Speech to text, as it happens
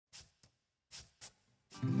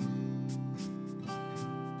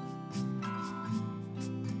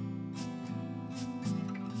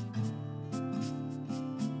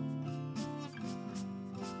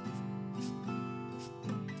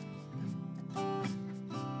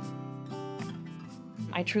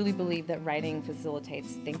I truly believe that writing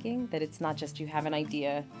facilitates thinking, that it's not just you have an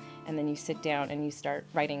idea and then you sit down and you start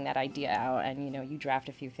writing that idea out, and you draft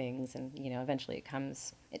a few things, and eventually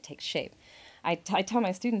it takes shape. I tell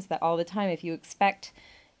my students that all the time. If you expect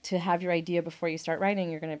to have your idea before you start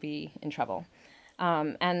writing, you're going to be in trouble.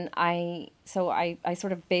 I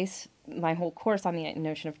sort of base my whole course on the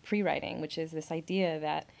notion of pre-writing, which is this idea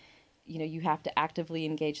that you have to actively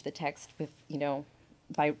engage the text with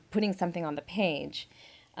by putting something on the page,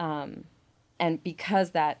 and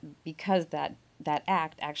because that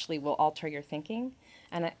act actually will alter your thinking.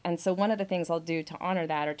 And so one of the things I'll do to honor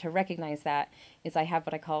that, or to recognize that, is I have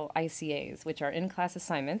what I call ICAs, which are in-class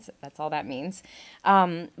assignments. That's all that means.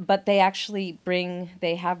 But they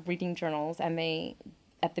have reading journals, and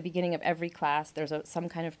at the beginning of every class, there's some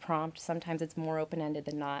kind of prompt. Sometimes it's more open-ended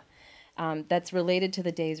than not. That's related to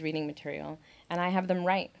the day's reading material. And I have them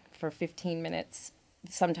write for 15 minutes,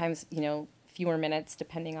 sometimes, fewer minutes,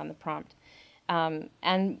 depending on the prompt. And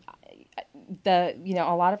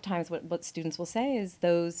a lot of times what students will say is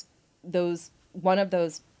one of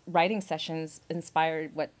those writing sessions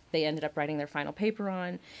inspired what they ended up writing their final paper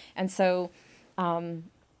on. And so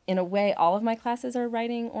in a way, all of my classes are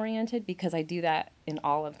writing oriented, because I do that in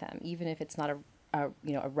all of them. Even if it's not a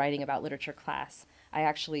writing about literature class, I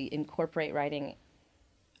actually incorporate writing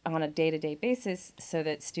on a day-to-day basis so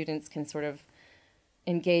that students can sort of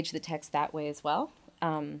engage the text that way as well.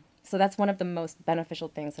 So that's one of the most beneficial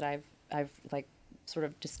things that I've like sort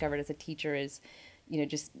of discovered as a teacher, is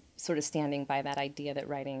just sort of standing by that idea that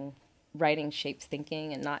writing shapes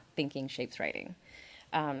thinking, and not thinking shapes writing.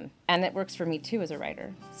 And it works for me too as a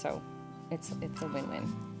writer. So it's a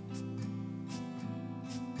win-win.